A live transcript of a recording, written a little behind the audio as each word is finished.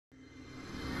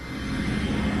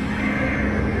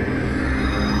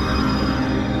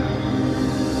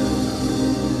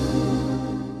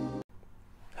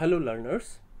Hello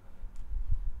learners,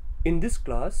 in this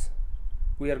class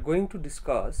we are going to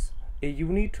discuss a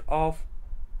unit of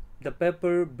the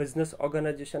paper Business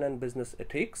Organization and Business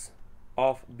Ethics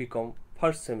of BCom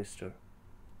first semester.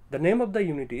 The name of the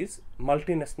unit is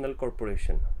Multinational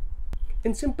Corporation.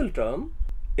 In simple term,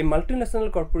 a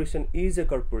multinational corporation is a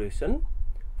corporation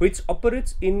which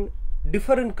operates in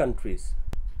different countries.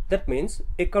 That means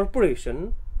a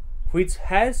corporation which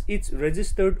has its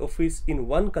registered office in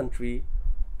one country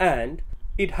and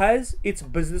it has its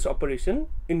business operation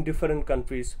in different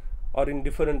countries or in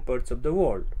different parts of the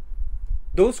world.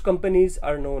 Those companies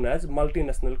are known as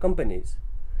multinational companies.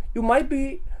 You might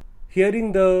be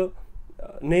hearing the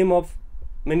name of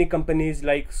many companies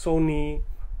like Sony,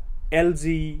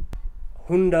 LG,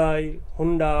 Hyundai,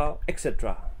 Honda,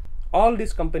 etc. All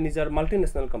these companies are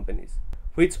multinational companies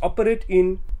which operate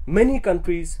in many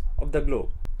countries of the globe.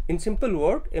 In simple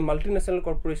word, a multinational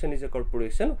corporation is a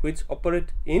corporation which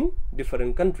operates in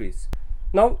different countries.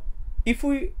 Now, if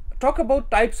we talk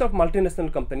about types of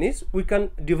multinational companies, we can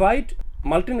divide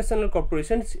multinational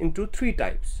corporations into three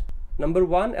types. Number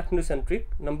one, ethnocentric.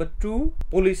 Number two,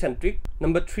 polycentric.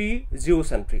 Number three,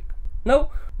 geocentric.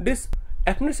 Now, these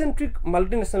ethnocentric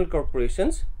multinational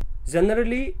corporations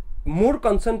generally more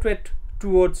concentrate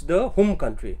towards the home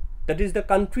country, that is the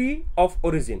country of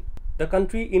origin. The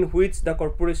country in which the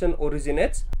corporation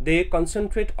originates, they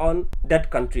concentrate on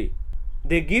that country.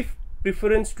 They give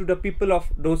preference to the people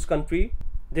of those country.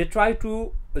 They try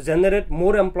to generate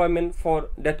more employment for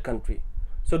that country.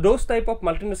 So those type of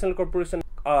multinational corporations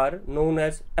are known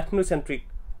as ethnocentric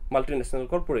multinational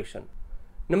corporation.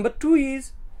 Number two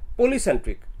is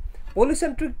polycentric.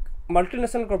 Polycentric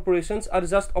multinational corporations are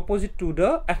just opposite to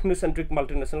the ethnocentric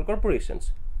multinational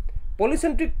corporations.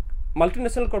 Polycentric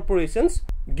multinational corporations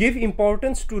give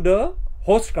importance to the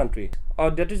host country, or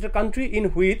that is the country in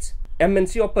which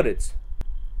MNC operates.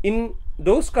 In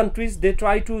those countries, they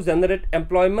try to generate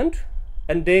employment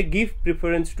and they give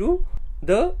preference to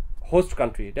the host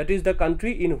country, that is the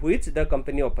country in which the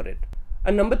company operates.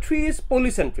 And number three is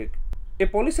polycentric. A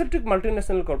polycentric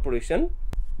multinational corporation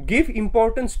give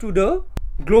importance to the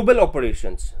global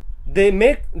operations. They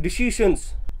make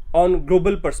decisions on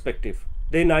global perspective.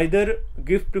 They neither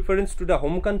give preference to the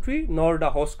home country nor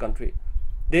the host country.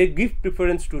 They give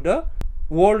preference to the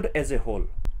world as a whole.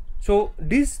 So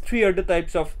these three are the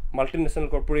types of multinational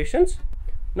corporations.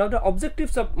 Now the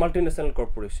objectives of multinational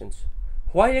corporations.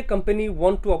 Why a company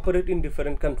want to operate in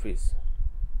different countries?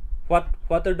 What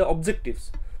are the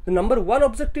objectives? The number one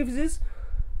objective is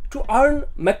to earn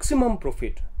maximum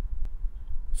profit.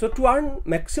 So to earn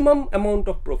maximum amount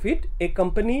of profit, a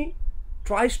company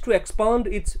tries to expand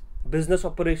its business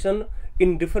operation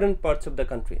in different parts of the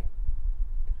country.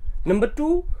 Number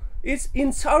two is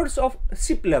in search of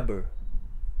cheap labor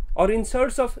or in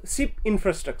search of cheap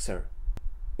infrastructure.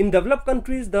 In developed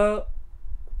countries, the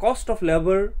cost of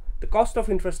labor, the cost of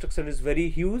infrastructure is very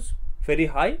huge, very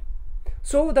high.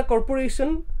 So the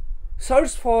corporation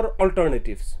search for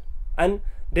alternatives and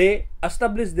they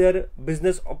establish their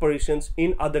business operations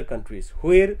in other countries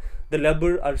where the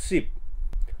labor are cheap.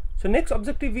 So next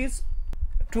objective is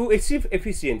to achieve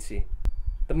efficiency.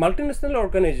 The multinational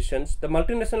organizations, the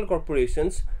multinational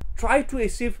corporations try to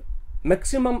achieve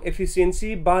maximum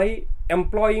efficiency by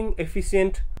employing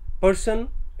efficient person,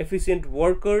 efficient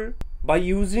worker, by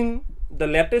using the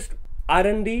latest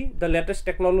R&D, the latest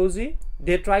technology.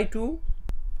 They try to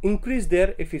increase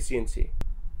their efficiency.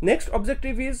 Next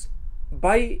objective is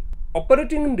by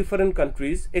operating in different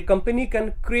countries, a company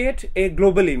can create a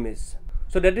global image.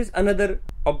 So that is another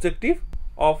objective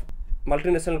of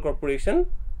multinational corporation,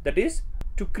 that is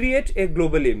to create a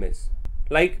global image.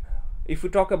 Like if we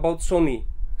talk about Sony,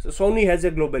 so Sony has a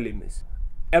global image.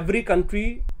 Every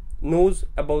country knows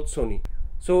about Sony.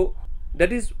 So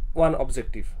that is one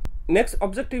objective. Next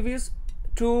objective is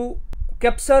to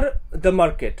capture the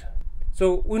market.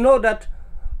 So we know that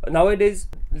nowadays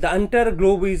the entire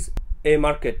globe is a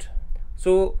market.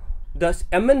 So this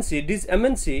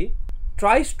MNC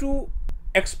tries to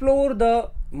explore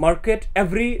the market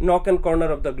every nook and corner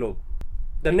of the globe.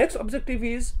 The next objective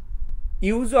is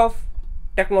use of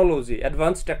technology,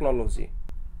 advanced technology.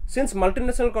 Since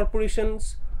multinational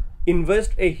corporations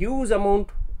invest a huge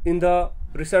amount in the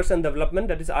research and development,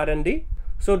 that is R&D,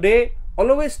 so they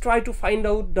always try to find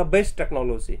out the best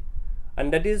technology,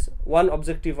 and that is one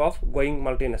objective of going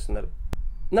multinational.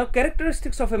 Now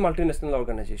characteristics of a multinational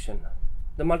organization.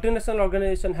 The multinational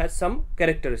organization has some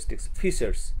characteristics,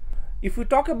 features. If we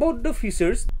talk about the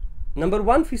features, number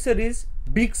one feature is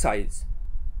big size.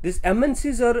 These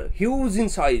MNCs are huge in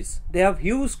size. They have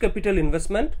huge capital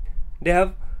investment. They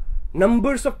have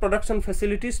numbers of production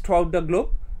facilities throughout the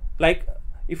globe. Like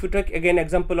if you take again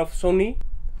example of Sony,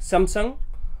 Samsung,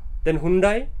 then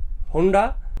Hyundai,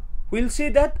 Honda, we'll see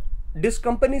that these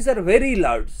companies are very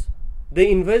large.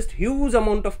 They invest huge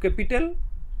amount of capital.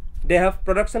 They have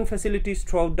production facilities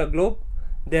throughout the globe.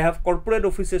 They have corporate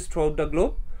offices throughout the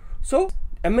globe. So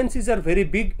MNCs are very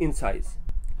big in size.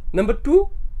 Number 2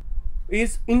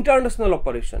 is international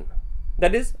operation.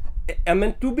 That is,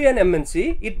 to be an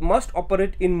MNC, it must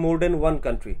operate in more than one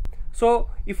country. So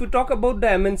if we talk about the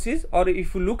MNCs, or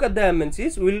if you look at the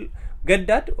MNCs, we'll get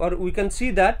that, or we can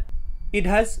see that it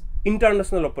has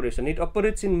international operation. It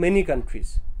operates in many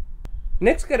countries.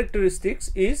 Next characteristics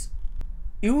is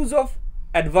use of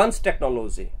advanced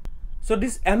technology. So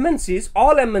these MNCs,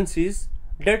 all MNCs,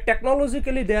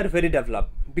 technologically they are very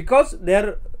developed because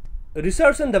their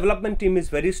research and development team is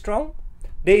very strong.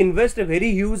 They invest a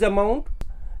very huge amount.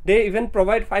 They even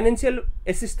provide financial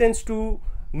assistance to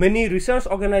many research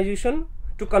organizations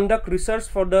to conduct research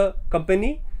for the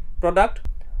company product,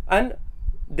 and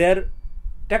their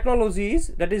technology is,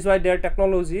 that is why their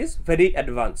technology is very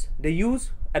advanced. They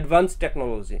use advanced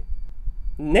technology.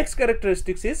 Next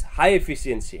characteristics is high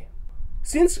efficiency.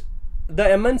 Since the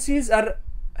MNCs are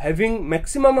having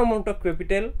maximum amount of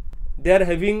capital, they are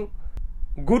having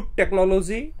good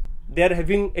technology, they are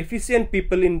having efficient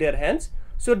people in their hands,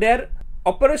 so their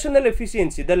operational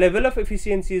efficiency, the level of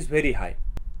efficiency is very high.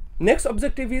 Next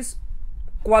objective is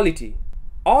quality.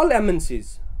 All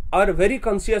MNCs are very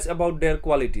conscious about their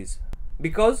qualities,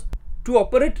 because to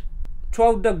operate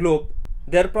throughout the globe,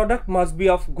 their product must be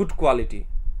of good quality.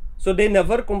 So they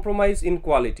never compromise in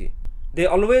quality. They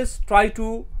always try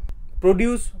to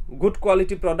produce good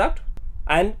quality product,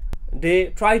 and they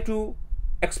try to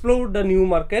explore the new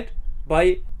market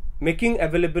by making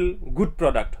available good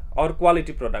product or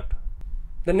quality product.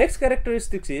 The next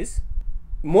characteristics is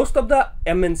most of the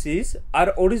MNCs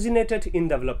are originated in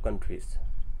developed countries.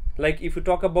 Like if you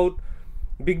talk about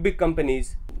big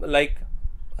companies like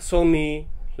Sony,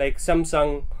 like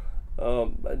Samsung,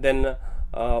 then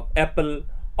Apple,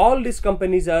 all these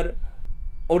companies are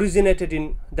originated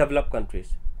in developed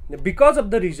countries. Because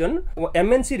of the reason,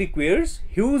 MNC requires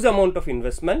huge amount of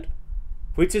investment,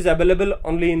 which is available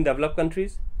only in developed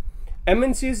countries.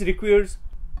 MNCs requires,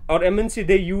 or MNC,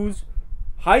 they use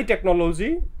high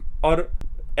technology, or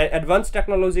advanced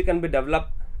technology can be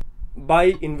developed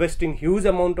by investing huge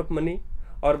amount of money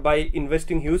or by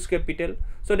investing huge capital.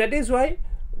 So that is why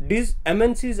these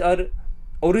MNCs are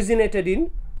originated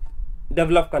in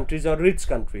developed countries or rich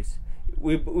countries.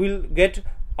 We will get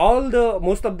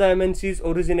most of the MNCs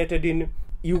originated in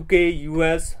UK,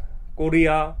 US,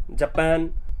 Korea,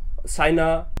 Japan,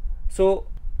 China. So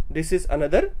this is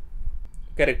another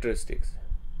characteristics.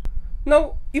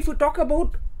 Now if we talk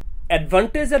about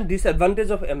advantage and disadvantage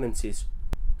of MNCs,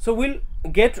 so we'll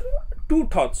get two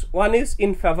thoughts. One is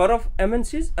in favor of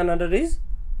MNCs, another is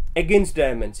against the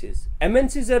MNCs.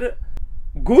 MNCs are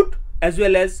good as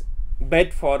well as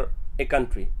bad for a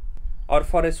country or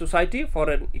for a society, for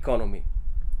an economy.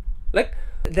 Like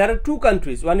there are two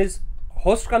countries, one is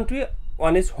host country,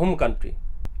 one is home country.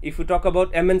 If you talk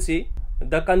about MNC,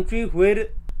 the country where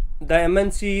the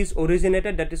MNC is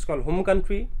originated, that is called home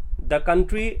country. The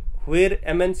country where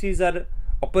MNCs are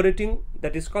operating,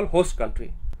 that is called host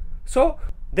country. So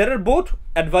there are both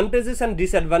advantages and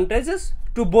disadvantages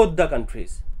to both the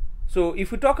countries. So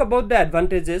if we talk about the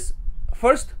advantages,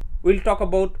 first we'll talk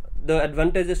about the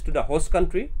advantages to the host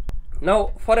country.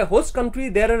 Now for a host country,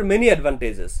 there are many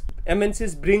advantages.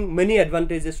 MNCs bring many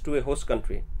advantages to a host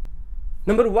country.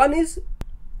 Number one is,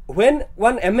 when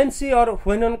one MNC or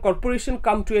when one corporation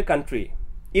come to a country,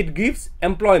 it gives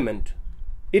employment,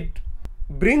 it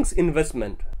brings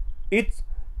investment, it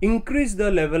increase the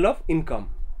level of income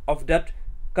of that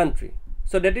country.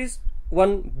 So that is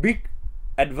one big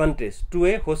advantage to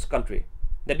a host country.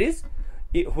 That is,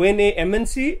 when a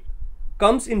MNC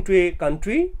comes into a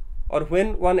country, or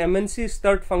when one MNC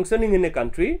start functioning in a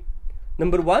country,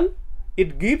 number one,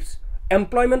 it gives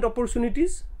employment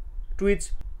opportunities to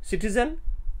its citizen.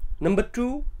 Number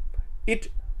two, it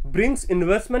brings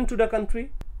investment to the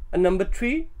country. And number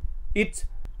three, it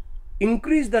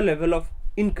increase the level of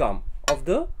income of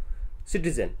the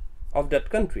citizen of that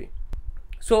country.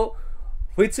 So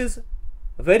which is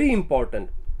very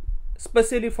important,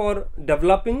 especially for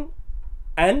developing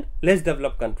and less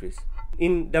developed countries.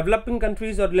 In developing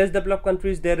countries or less developed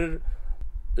countries, there are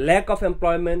lack of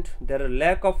employment, there are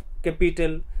lack of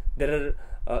capital, there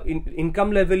are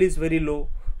income level is very low.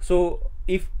 So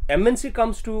if MNC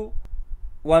comes to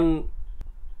one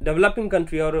developing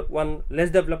country or one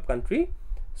less developed country,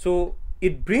 so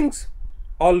it brings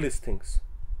all these things.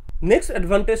 Next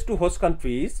advantage to host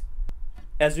country is,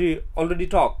 as we already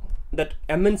talked, that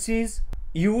MNCs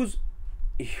use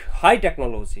high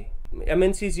technology.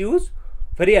 MNCs use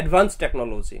very advanced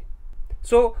technology.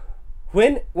 So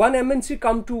when one MNC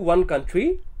come to one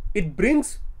country, it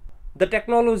brings the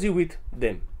technology with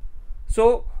them.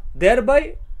 So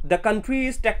thereby the country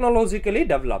is technologically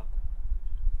developed.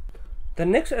 The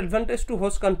next advantage to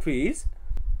host country is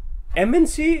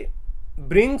MNC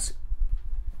brings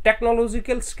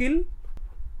technological skill,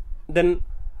 then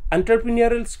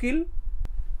entrepreneurial skill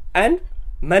and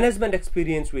management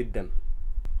experience with them,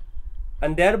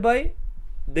 and thereby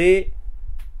they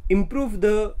improve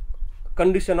the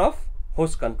condition of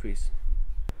host countries.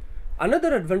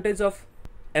 Another advantage of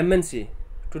MNC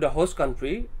to the host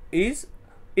country is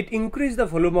it increases the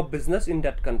volume of business in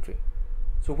that country.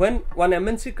 So when one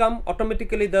MNC come,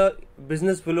 automatically the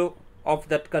business volume of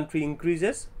that country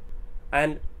increases,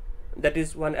 and that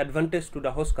is one advantage to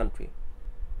the host country.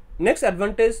 Next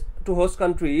advantage to host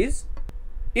country is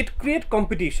it creates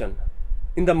competition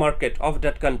in the market of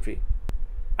that country,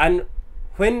 and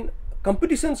when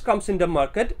competitions comes in the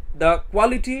market, the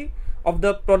quality of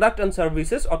the product and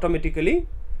services automatically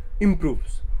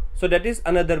improves. So that is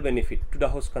another benefit to the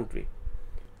host country.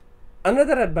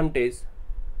 Another advantage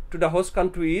to the host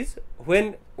country is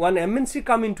when one MNC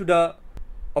come into the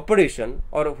operation,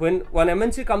 or when one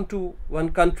MNC come to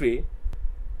one country,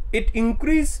 it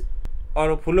increase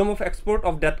or volume of export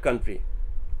of that country.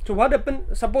 So what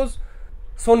happen? Suppose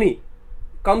Sony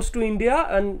comes to India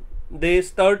and they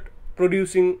start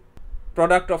producing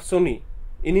product of Sony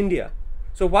in India.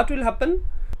 So what will happen?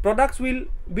 Products will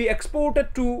be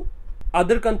exported to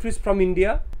other countries from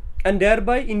India, and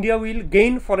thereby India will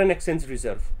gain foreign exchange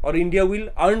reserve, or India will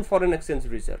earn foreign exchange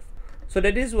reserve. So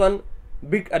that is one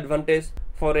big advantage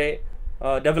for a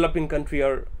developing country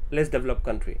or less developed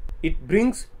country. It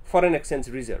brings foreign exchange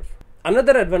reserve.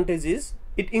 Another advantage is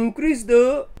it increases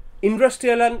the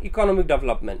industrial and economic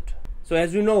development. So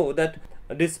as you know that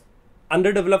this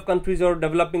underdeveloped countries or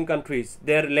developing countries,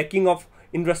 they are lacking of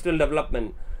industrial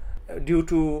development due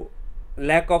to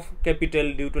lack of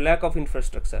capital, due to lack of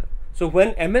infrastructure. So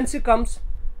when MNC comes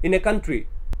in a country,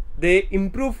 they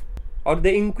improve or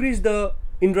they increase the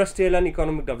industrial and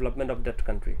economic development of that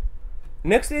country.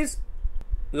 Next is,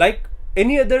 like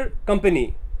any other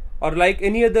company or like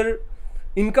any other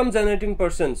income generating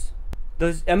persons,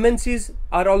 the MNCs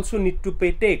are also need to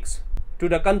pay tax to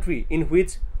the country in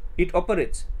which it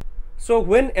operates. So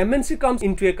when MNC comes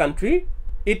into a country,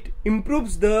 it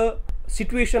improves the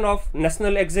situation of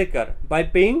national exchequer by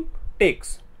paying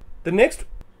tax. The next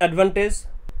advantage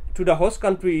to the host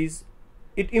country is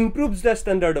it improves the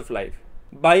standard of life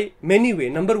by many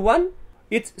ways. Number one,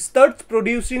 it starts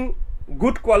producing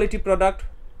good quality product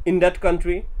in that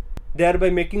country, thereby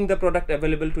making the product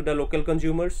available to the local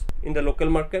consumers in the local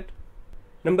market.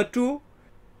 Number two,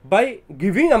 by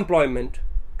giving employment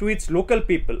to its local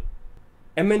people,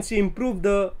 MNC improve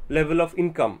the level of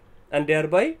income and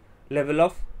thereby level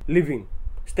of living,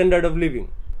 standard of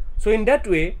living. So in that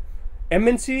way,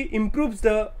 MNC improves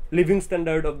the living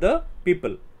standard of the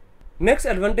people. Next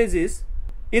advantage is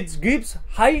it gives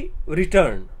high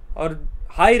return or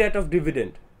high rate of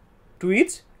dividend to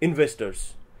its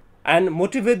investors and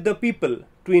motivate the people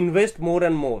to invest more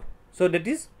and more. So that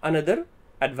is another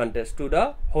advantage to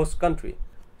the host country.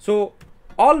 So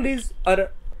all these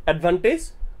are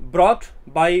advantages brought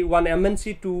by one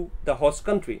MNC to the host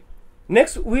country.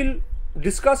 Next we'll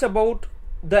discuss about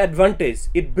the advantage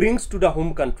it brings to the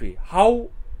home country, how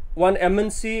one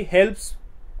MNC helps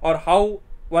or how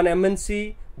one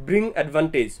MNC bring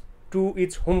advantage to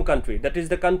its home country, that is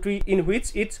the country in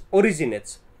which it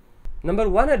originates. Number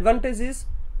one advantage is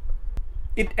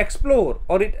it explore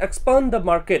or it expand the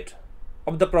market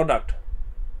of the product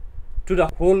to the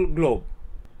whole globe.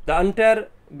 The entire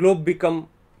globe become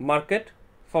market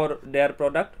for their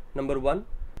product, number one.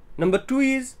 Number two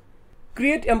is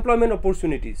create employment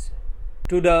opportunities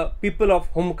to the people of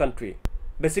home country.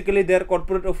 Basically their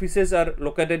corporate offices are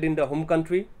located in the home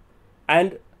country,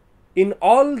 and in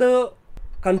all the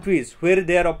countries where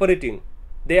they are operating,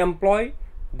 they employ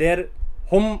their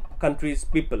home country's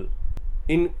people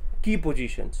in key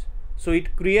positions. So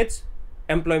it creates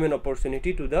employment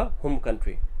opportunity to the home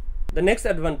country. The next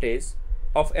advantage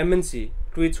of MNC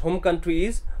to its home country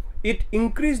is it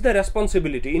increases the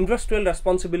responsibility, industrial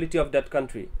responsibility of that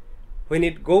country. When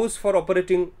it goes for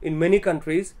operating in many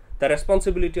countries, the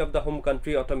responsibility of the home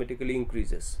country automatically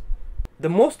increases. The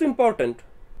most important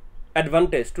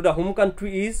advantage to the home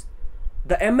country is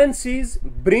the MNCs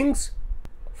brings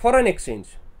foreign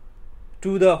exchange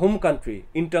to the home country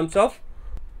in terms of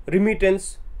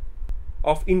remittance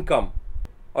of income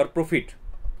or profit.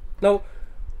 Now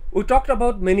we talked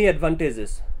about many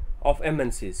advantages of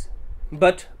MNCs.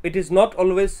 but it is not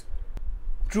always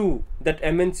true that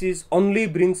MNCs only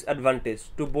brings advantage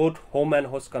to both home and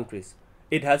host countries.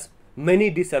 It has many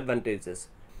disadvantages.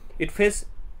 It faces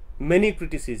many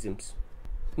criticisms.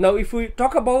 Now, if we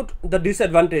talk about the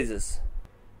disadvantages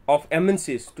of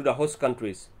MNCs to the host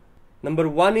countries, number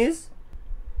one is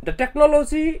the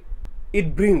technology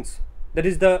it brings. That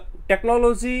is, the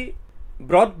technology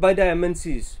brought by the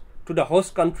MNCs to the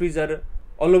host countries are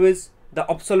always the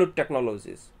obsolete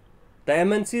technologies. The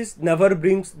MNCs never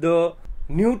brings the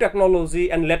new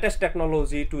technology and latest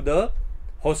technology to the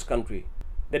host country.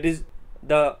 That is,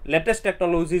 the latest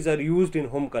technologies are used in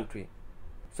home country.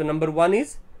 So number one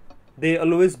is they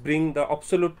always bring the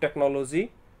obsolete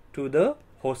technology to the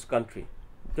host country.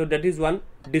 So that is one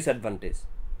disadvantage.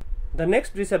 The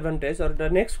next disadvantage or the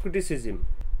next criticism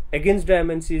against the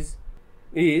MNCs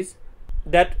is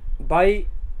that by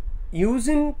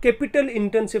using capital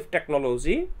intensive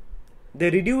technology, they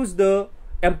reduce the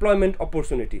employment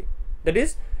opportunity. That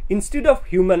is, instead of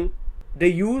human, they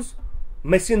use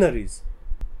machineries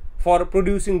for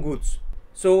producing goods.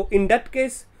 So in that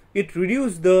case, it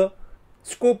reduces the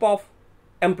scope of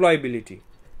employability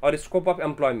or scope of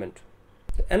employment.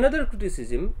 Another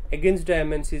criticism against the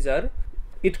MNCs are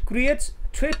it creates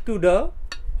threat to the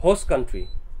host country.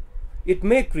 It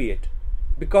may create,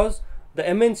 because the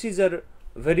MNCs are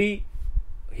very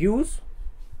huge,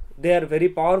 they are very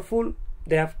powerful,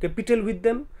 they have capital with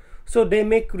them, so they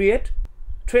may create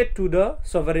threat to the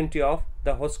sovereignty of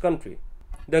the host country.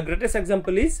 The greatest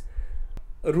example is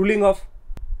ruling of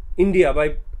India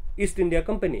by East India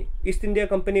Company. East India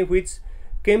Company, which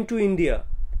came to India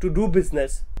to do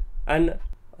business, and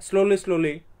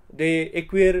slowly they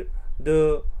acquire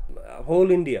the whole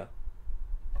India,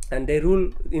 and they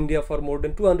rule India for more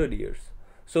than 200 years.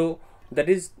 So that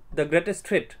is the greatest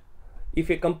threat. If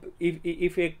the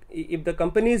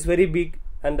company is very big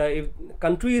and if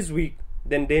country is weak,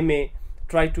 then they may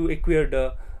try to acquire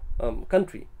the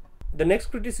country. The next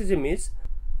criticism is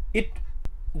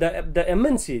the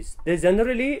MNCs,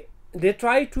 they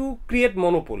try to create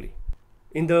monopoly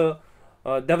in the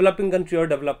developing country or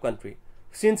developed country.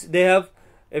 Since they have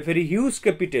a very huge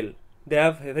capital, they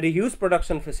have a very huge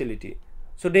production facility,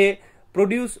 so they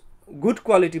produce good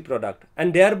quality product,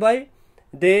 and thereby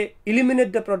they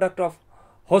eliminate the product of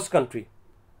host country,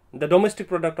 the domestic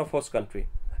product of host country,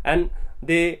 and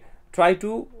the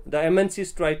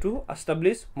MNCs try to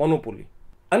establish monopoly.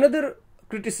 Another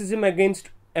criticism against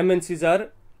MNCs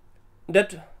are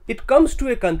that it comes to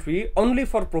a country only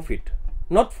for profit,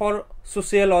 not for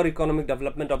social or economic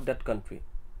development of that country,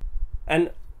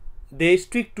 and they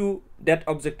stick to that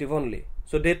objective only.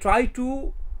 So they try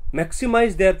to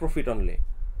maximize their profit only.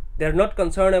 They are not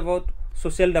concerned about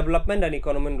social development and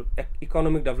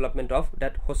economic development of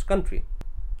that host country.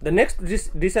 The next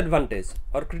disadvantage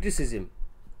or criticism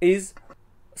is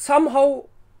somehow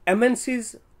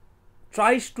MNCs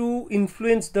tries to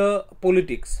influence the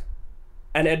politics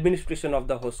and administration of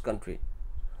the host country.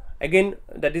 Again,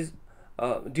 that is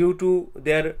due to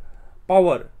their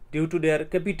power, due to their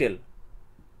capital.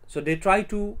 So they try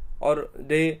to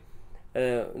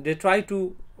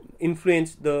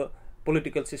influence the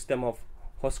political system of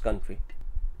host country.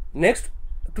 Next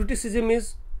criticism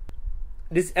is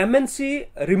this MNC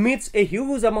remits a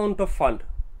huge amount of fund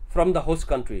from the host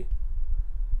country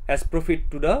as profit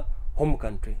to the home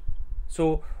country.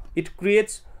 So it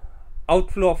creates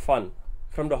outflow of fund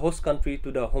from the host country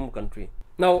to the home country.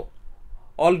 Now,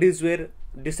 all these were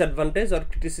disadvantage or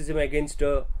criticism against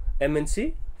the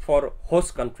MNC for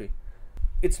host country.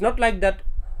 It's not like that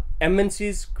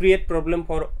MNCs create problem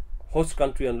for host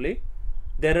country only.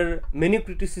 There are many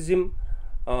criticism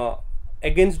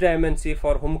against the MNC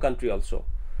for home country also.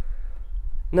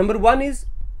 Number one is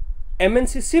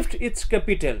MNC shift its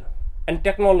capital and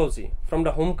technology from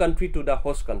the home country to the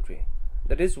host country.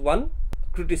 That is one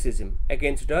criticism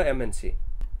against the MNC.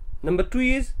 Number two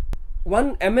is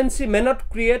one MNC may not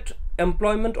create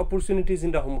employment opportunities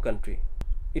in the home country.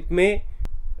 It may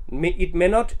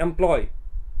not employ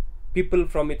people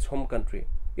from its home country.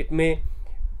 It may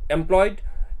employ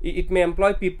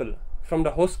people from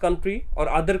the host country or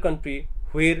other country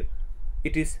where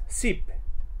it is cheap,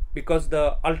 because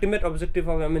the ultimate objective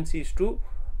of MNC is to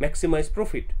maximize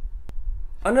profit.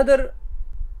 Another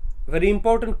very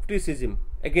important criticism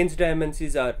against the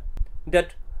MNCs are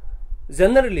that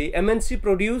generally MNC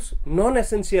produce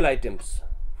non-essential items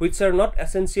which are not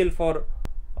essential for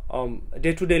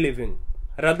day-to-day living.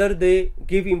 Rather, they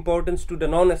give importance to the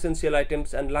non-essential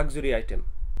items and luxury item.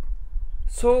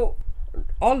 So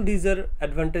all these are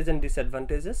advantages and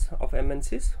disadvantages of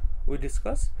MNCs we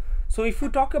discuss. So if you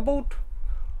talk about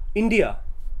India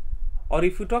or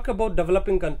if you talk about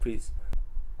developing countries,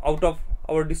 out of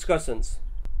our discussions.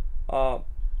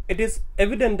 It is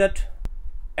evident that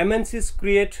MNCs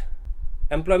create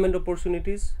employment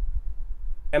opportunities.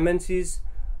 MNCs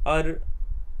are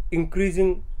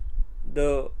increasing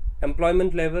the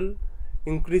employment level,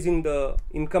 increasing the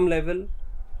income level,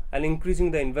 and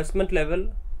increasing the investment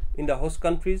level in the host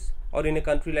countries or in a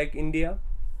country like India.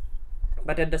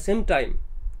 But at the same time,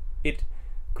 it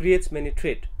creates many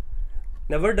threats.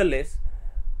 Nevertheless,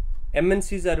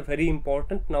 MNCs are very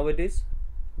important nowadays,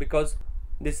 because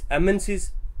this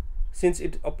MNCs, since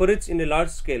it operates in a large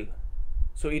scale,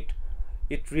 so it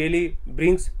really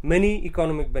brings many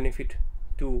economic benefit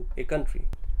to a country.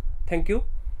 Thank you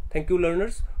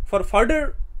learners. For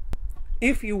further,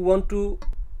 if you want to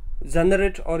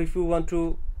generate or if you want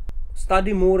to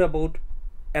study more about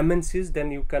MNCs,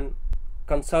 then you can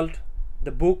consult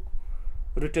the book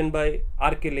written by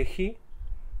R.K. Leahy.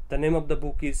 The name of the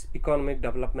book is Economic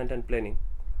Development and Planning,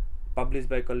 published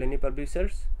by Kalyani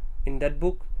Publishers. In that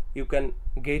book, you can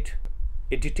get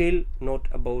a detailed note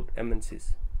about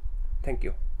MNCs. Thank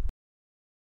you.